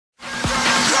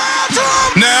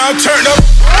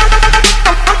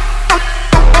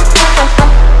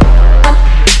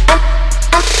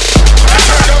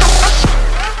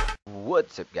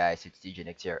What's up, guys? It's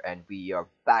DJNix here, and we are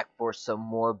back for some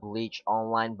more Bleach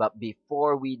Online. But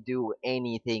before we do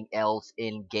anything else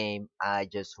in game, I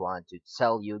just want to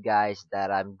tell you guys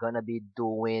that I'm gonna be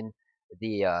doing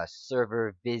the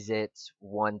server visits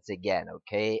once again,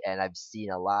 okay? And I've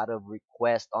seen a lot of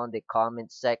requests on the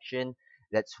comment section.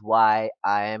 That's why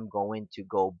I am going to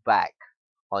go back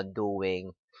on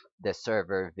doing the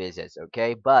server visits,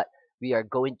 okay? But we are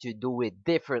going to do it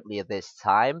differently this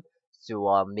time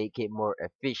to make it more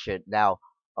efficient. Now,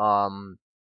 um,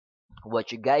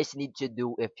 what you guys need to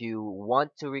do if you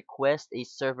want to request a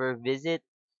server visit,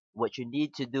 what you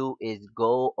need to do is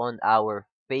go on our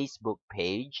Facebook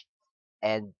page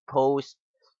and post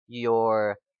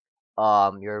your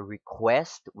your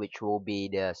request, which will be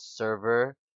the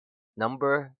server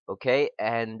number, okay,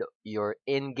 and your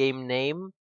in-game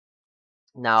name.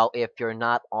 Now, if you're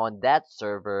not on that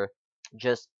server,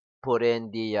 just put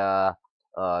in the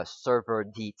server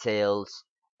details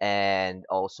and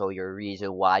also your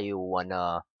reason why you want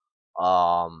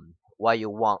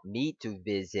me to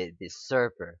visit this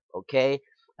server. Okay,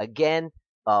 again,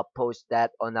 post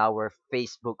that on our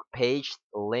Facebook page.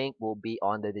 Link will be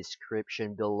on the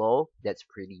description below. That's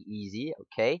pretty easy.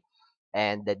 Okay,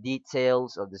 and the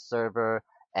details of the server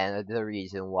and the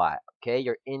reason why. Okay,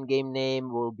 your in-game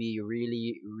name will be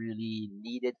really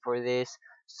needed for this.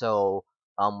 So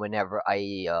whenever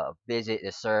I visit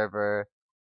the server,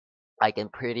 I can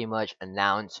pretty much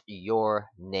announce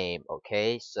your name.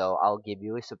 Okay, so I'll give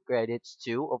you some credits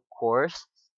too, of course,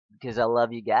 because I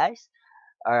love you guys.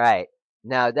 All right.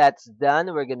 Now that's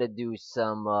done, we're gonna do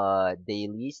some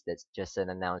dailies. That's just an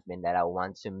announcement that I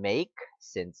want to make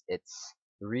since it's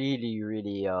really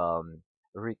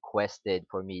requested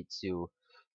for me to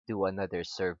do another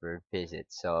server visit.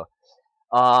 So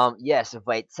yes,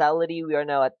 vitality, we are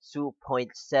now at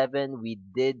 2.7. We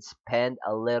did spend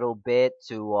a little bit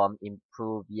to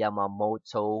improve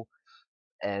Yamamoto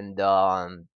and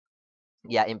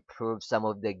yeah, improve some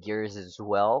of the gears as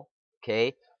well.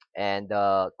 Okay, and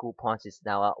coupons is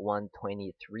now at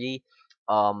 123.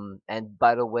 And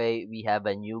by the way, we have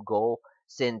a new goal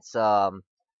since we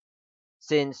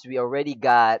already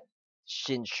got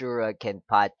Shinshura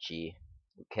Kenpachi.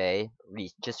 Okay,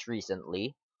 just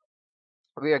recently,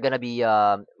 we're gonna be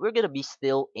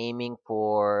still aiming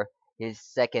for his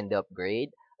second upgrade,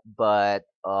 but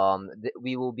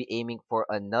we will be aiming for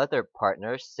another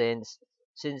partner since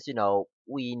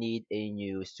we need a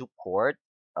new support.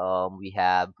 We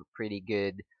have pretty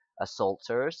good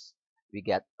assaulters. We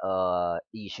got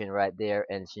Ishin right there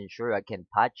and Shinshura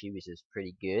Kenpachi, which is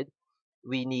pretty good.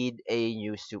 We need a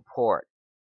new support.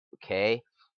 Okay,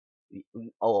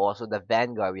 oh, also the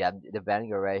Vanguard. We have the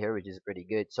Vanguard right here, which is pretty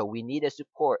good. So we need a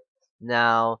support.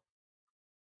 Now,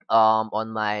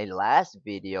 on my last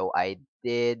video, I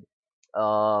did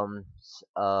talk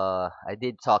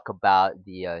about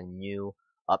the new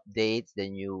updates, the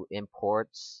new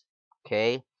imports.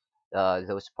 Okay,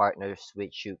 those partners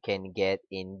which you can get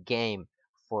in game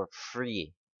for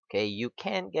free. Okay, you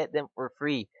can get them for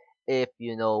free if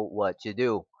you know what to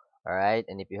do. All right,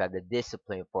 and if you have the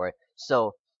discipline for it.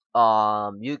 So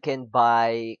you can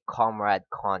buy Comrade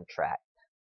Contract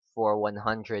for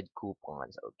 100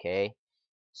 coupons. Okay,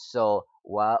 so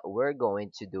what we're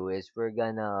going to do is we're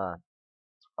gonna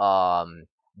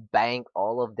bank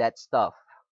all of that stuff.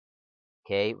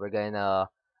 Okay, we're gonna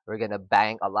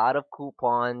bank a lot of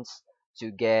coupons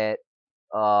to get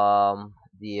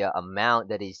the amount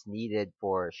that is needed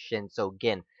for Shinso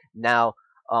Gin. Now,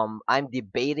 I'm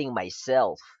debating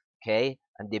myself. Okay,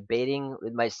 I'm debating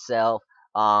with myself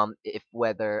if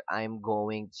whether I'm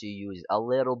going to use a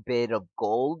little bit of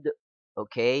gold.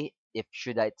 Okay, if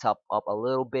should I top up a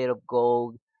little bit of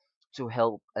gold to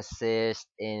help assist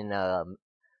in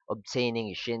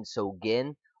obtaining Shinso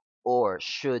Gin, or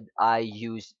should I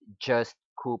use just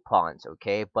coupons?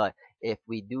 Okay, but if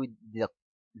we do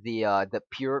the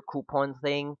pure coupon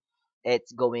thing,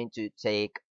 it's going to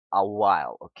take a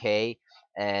while. Okay,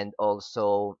 and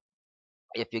also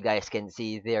if you guys can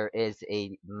see, there is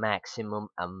a maximum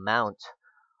amount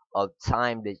of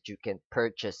time that you can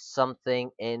purchase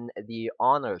something in the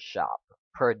honor shop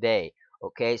per day.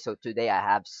 Okay, so today I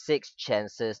have 6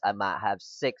 chances, I might have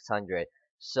 600.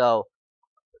 So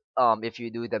if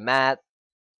you do the math,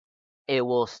 it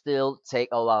will still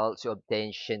take a while to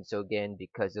obtain Shinsogen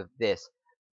because of this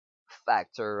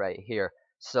factor right here.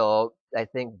 So I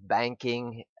think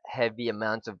banking heavy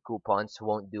amounts of coupons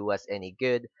won't do us any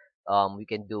good. We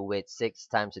can do it 6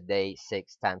 times a day,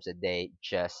 6 times a day,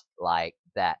 just like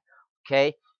that.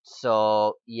 Okay.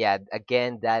 So yeah,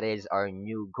 again, that is our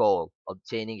new goal: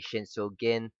 obtaining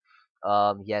Shinsogen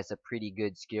He has a pretty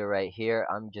good skill right here.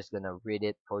 I'm just gonna read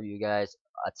it for you guys.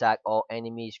 Attack all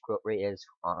enemies. Growth rate is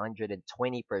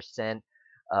 120%.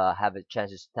 Have a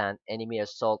chance to stand enemy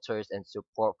assaulters and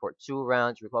support for 2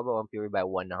 rounds. Recover one fury by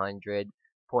 100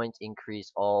 points.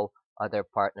 Increase all other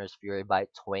partners' fury by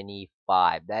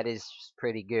 25. That is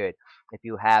pretty good. If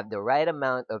you have the right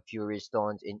amount of fury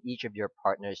stones in each of your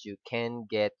partners, you can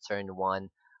get turn one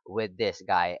with this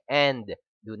guy. And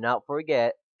do not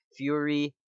forget,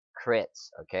 fury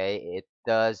crits. Okay, it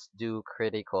does do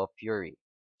critical fury,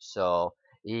 so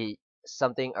it,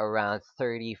 something around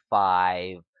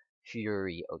 35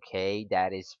 fury. Okay,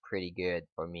 that is pretty good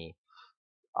for me.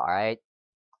 All right.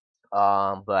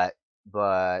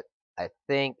 But I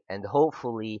think and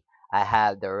hopefully I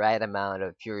have the right amount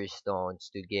of fury stones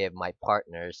to give my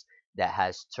partners that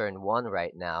has turn one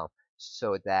right now,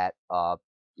 so that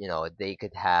they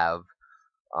could have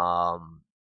um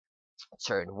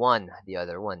turn one the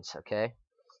other ones. Okay,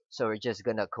 so we're just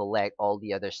gonna collect all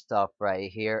the other stuff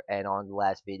right here. And on the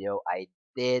last video, I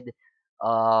did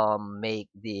make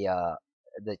the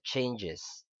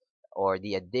changes or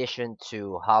the addition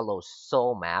to Hollow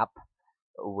Soul map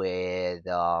with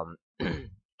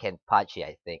Kenpachi,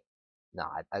 I think. No,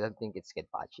 I don't think it's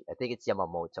Kenpachi. I think it's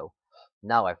Yamamoto.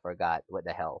 Now I forgot. What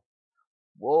the hell?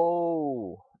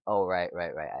 Whoa! Oh, right.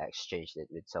 I exchanged it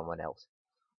with someone else.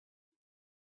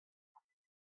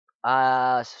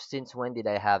 Since when did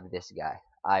I have this guy?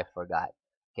 I forgot.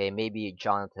 Okay, maybe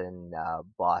Jonathan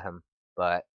bought him,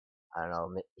 but I don't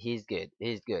know. He's good.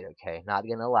 He's good. Okay, not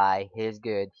gonna lie, he's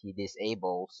good. He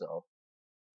disabled, so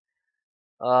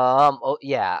oh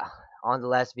yeah. On the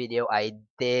last video, I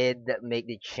did make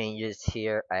the changes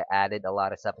here. I added a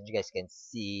lot of stuff, as you guys can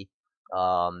see.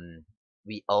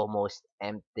 We almost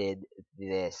emptied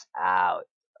this out.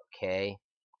 Okay,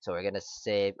 so we're gonna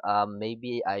save.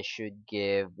 Maybe I should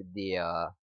give the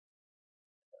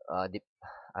I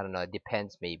don't know. It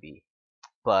depends maybe,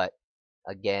 but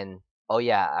again, oh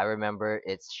yeah, I remember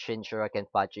it's Shinjiro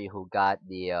Kenpachi who got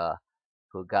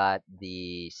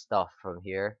the stuff from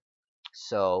here.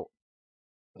 So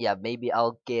yeah, maybe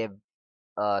I'll give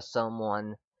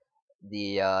someone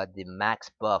the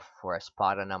max buff for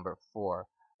Espada number 4.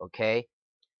 Okay.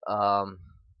 Um,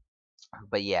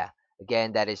 but yeah,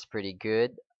 again, that is pretty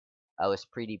good. I was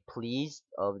pretty pleased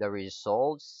of the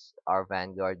results. Our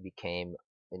Vanguard became,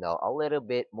 a little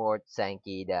bit more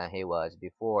tanky than he was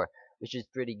before, which is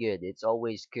pretty good. It's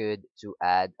always good to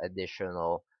add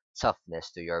additional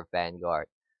toughness to your Vanguard.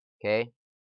 Okay,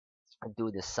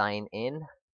 do the sign in.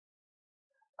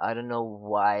 I don't know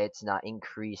why it's not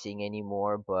increasing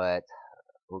anymore, but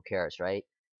who cares, right?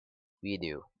 We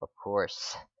do, of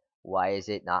course. Why is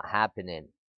it not happening?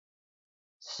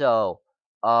 So,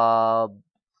 uh,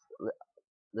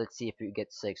 let's see if we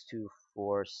get 6, 2,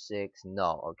 4, 6.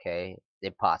 No, okay,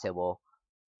 impossible.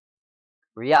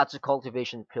 Ryatsu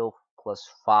cultivation pill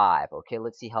 +5. Okay,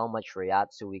 let's see how much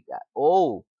Ryatsu we got.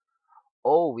 Oh,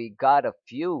 we got a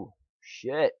few.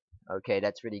 Shit. Okay,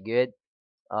 that's pretty good.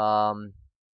 Um,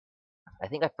 I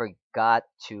think I forgot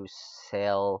to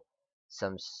sell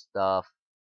some stuff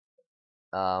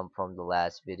from the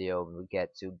last video. When we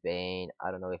get to Bane,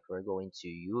 I don't know if we're going to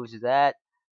use that.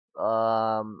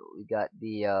 We got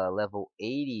the level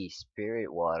 80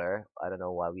 spirit water. I don't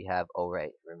know why we have. Oh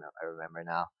right, I remember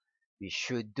now. We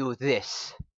should do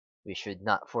this. We should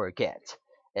not forget.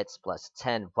 It's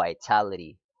 +10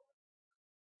 vitality.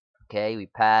 Okay, we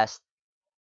passed.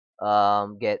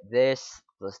 Get this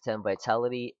 +10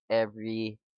 vitality.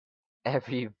 Every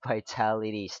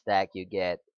vitality stack you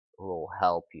get will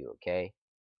help you. Okay.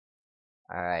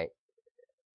 All right.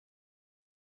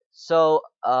 So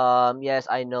yes,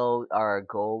 I know our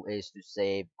goal is to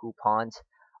save coupons,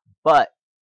 but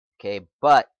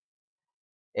but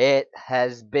it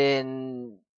has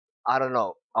been, I don't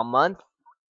know, a month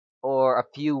or a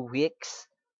few weeks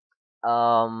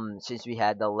since we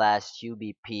had the last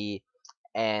UBP,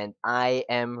 and I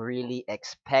am really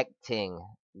expecting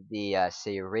the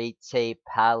Serete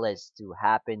Palace to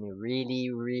happen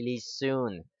really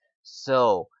soon.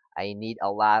 So I need a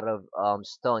lot of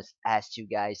stones. As you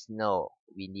guys know,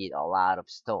 we need a lot of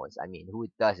stones. I mean, who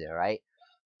doesn't, right?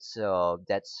 So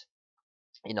that's,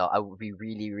 we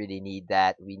really need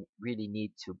that. We really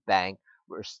need to bank.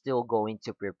 We're still going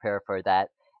to prepare for that.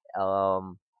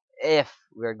 um if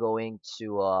we're going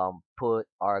to put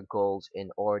our goals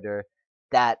in order,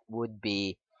 that would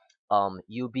be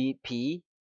UBP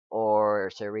or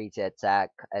serrated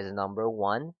attack as number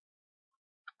one.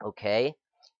 Okay,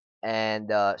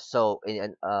 and so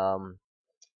in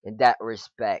that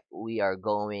respect, we are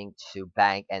going to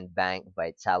bank and bank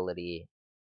vitality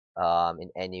in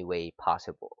any way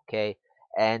possible. Okay,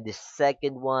 and the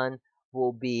second one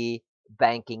will be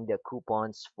banking the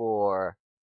coupons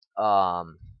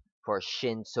um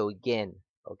Shinsogen.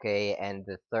 Okay, and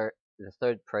the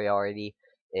third priority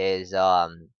is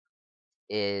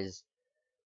is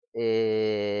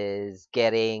is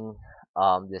getting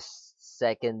the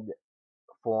second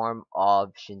form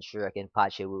of Shinshura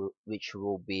Kenpachi, which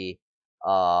will be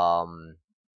um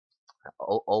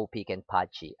OP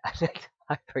Kenpachi.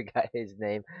 I forgot his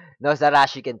name.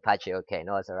 Nozarashi Kenpachi. Okay,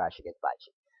 Nozarashi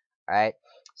Kenpachi. All right.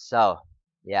 So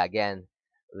yeah, again,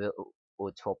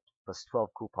 with 12 plus 12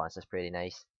 coupons. That's pretty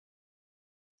nice.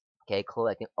 Okay,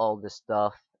 collecting all the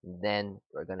stuff. Then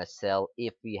we're gonna sell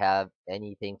if we have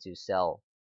anything to sell.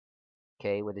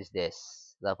 Okay, what is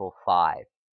this? Level 5.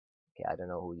 Okay, I don't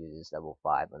know who uses level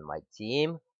 5 on my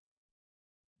team.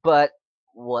 But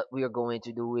what we are going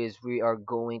to do is we are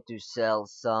going to sell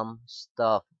some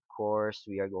stuff. Of course,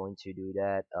 we are going to do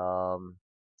that.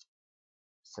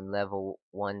 Some level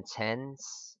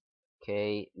 110s.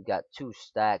 Okay, we got 2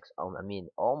 stacks. I mean,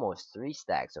 almost 3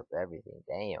 stacks of everything.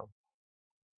 Damn.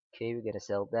 Okay, we're gonna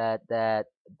sell that,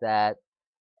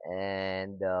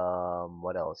 and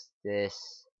what else?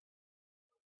 This,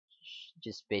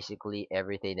 just basically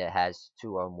everything that has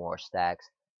 2 or more stacks.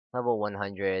 Level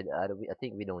 100, I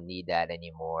think we don't need that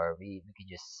anymore. We can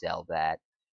just sell that.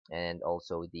 And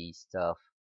also these stuff.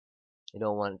 You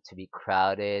don't want it to be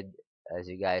crowded. As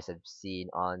you guys have seen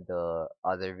on the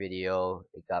other video,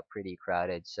 it got pretty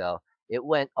crowded. So it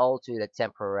went all to the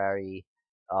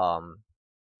um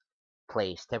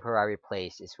temporary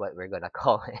place is what we're gonna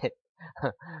call it.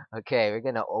 Okay, we're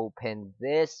gonna open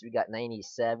this. We got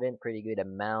 97, pretty good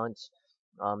amounts.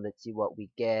 Let's see what we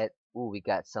get. Ooh, we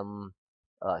got some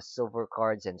silver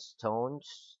cards and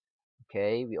stones.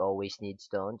 Okay, we always need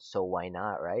stones, so why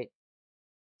not, right?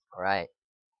 All right,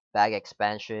 bag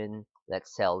expansion.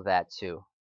 Let's sell that too.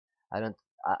 I don't.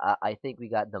 I think we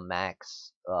got the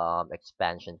max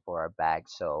expansion for our bag,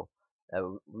 so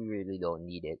we really don't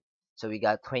need it. So we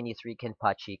got 23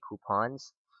 Kenpachi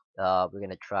coupons. We're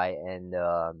gonna try and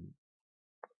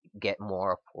get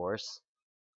more, of course.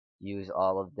 Use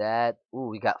all of that. Ooh,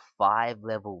 we got 5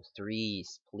 level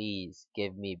 3s. Please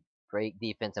give me break,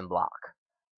 defense, and block.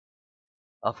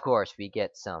 Of course, we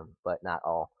get some, but not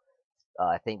all.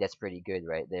 I think that's pretty good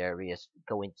right there. We're just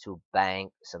going to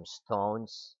bank some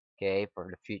stones, okay, for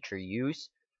the future use.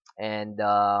 And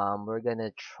we're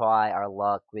gonna try our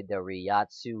luck with the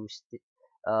Ryatsu.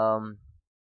 Um,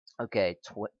 okay,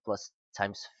 plus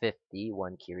times 50,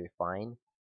 1 key refine.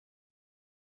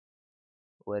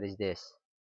 What is this?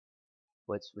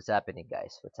 What's happening,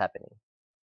 guys? What's happening?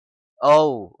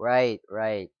 Oh, right,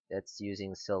 right. That's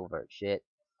using silver. Shit.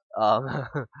 Um,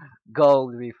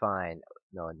 gold refine.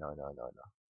 No, no, no, no,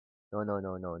 no, no, no,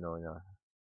 no, no, no, no.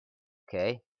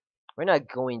 Okay. We're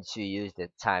not going to use the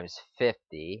times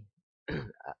 50.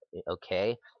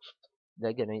 Okay,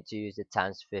 they're going to use the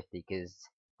times 50 because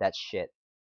that's shit.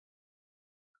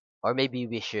 Or maybe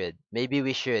we should. Maybe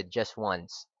we should just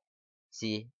once.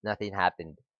 See, nothing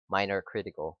happened. Minor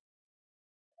critical.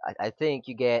 I think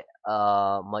you get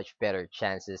much better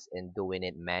chances in doing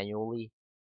it manually.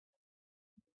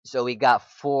 So we got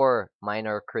 4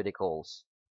 minor criticals.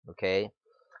 Okay.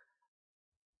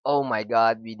 Oh my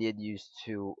god, we did use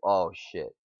 2. Oh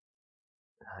shit.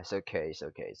 It's okay, it's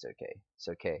okay, it's okay. It's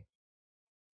okay.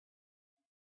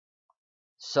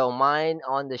 So mine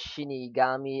on the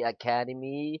Shinigami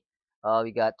Academy,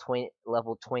 we got 20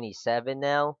 level 27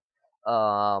 now.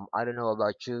 I don't know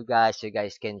about you guys. You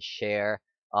guys can share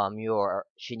your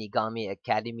Shinigami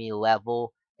Academy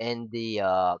level in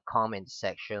the comment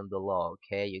section below.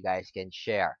 Okay, you guys can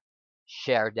share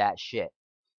that shit.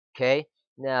 Okay,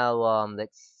 now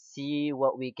let's see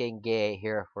what we can get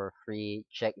here for free.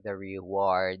 Check the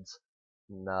rewards.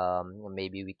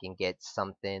 Maybe we can get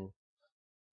something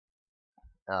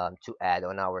to add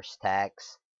on our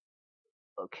stacks.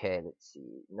 Okay, let's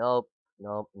see. Nope,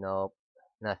 nope, nope.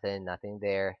 Nothing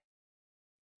there.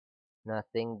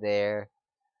 Nothing there.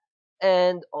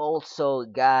 And also,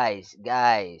 guys,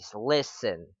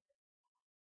 listen.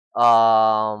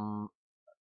 Um,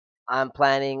 I'm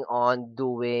planning on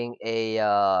doing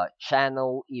a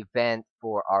channel event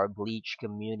for our Bleach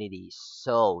community,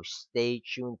 so stay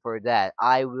tuned for that.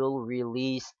 I will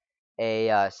release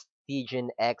a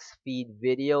Stygian X feed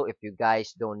video. If you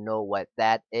guys don't know what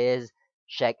that is,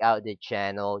 check out the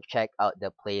channel, check out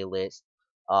the playlist,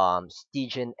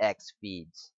 Stygian X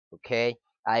feeds. Okay,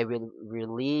 I will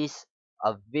release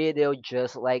a video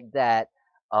just like that,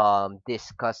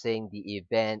 discussing the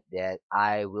event that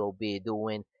I will be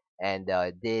doing, and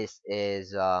this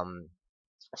is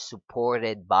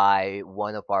supported by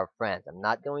one of our friends. I'm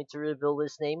not going to reveal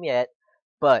his name yet,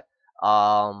 But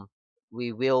um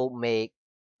we will make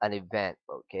an event,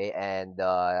 okay, and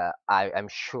I'm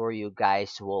sure you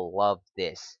guys will love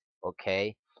this,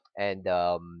 okay. And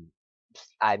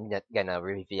I'm not gonna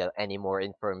reveal any more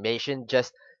information.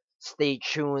 Just stay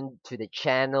tuned to the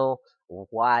channel,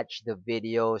 watch the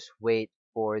videos, wait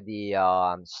for the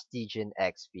Stygian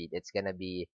X feed. It's gonna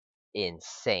be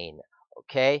insane.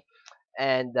 Okay,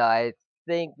 and I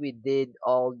think we did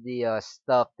all the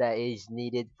stuff that is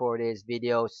needed for this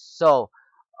video. So,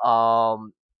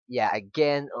 um, yeah,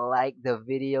 again, like the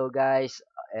video, guys,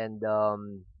 and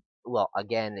well,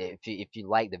 again, if you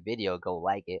like the video, go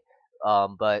like it.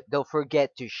 But don't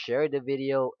forget to share the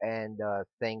video, and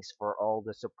thanks for all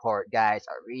the support, guys.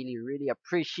 I really, really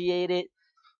appreciate it.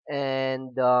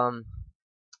 And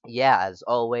yeah, as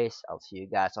always, I'll see you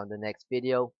guys on the next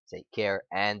video. Take care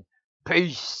and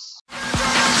peace.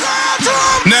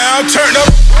 Now turn up.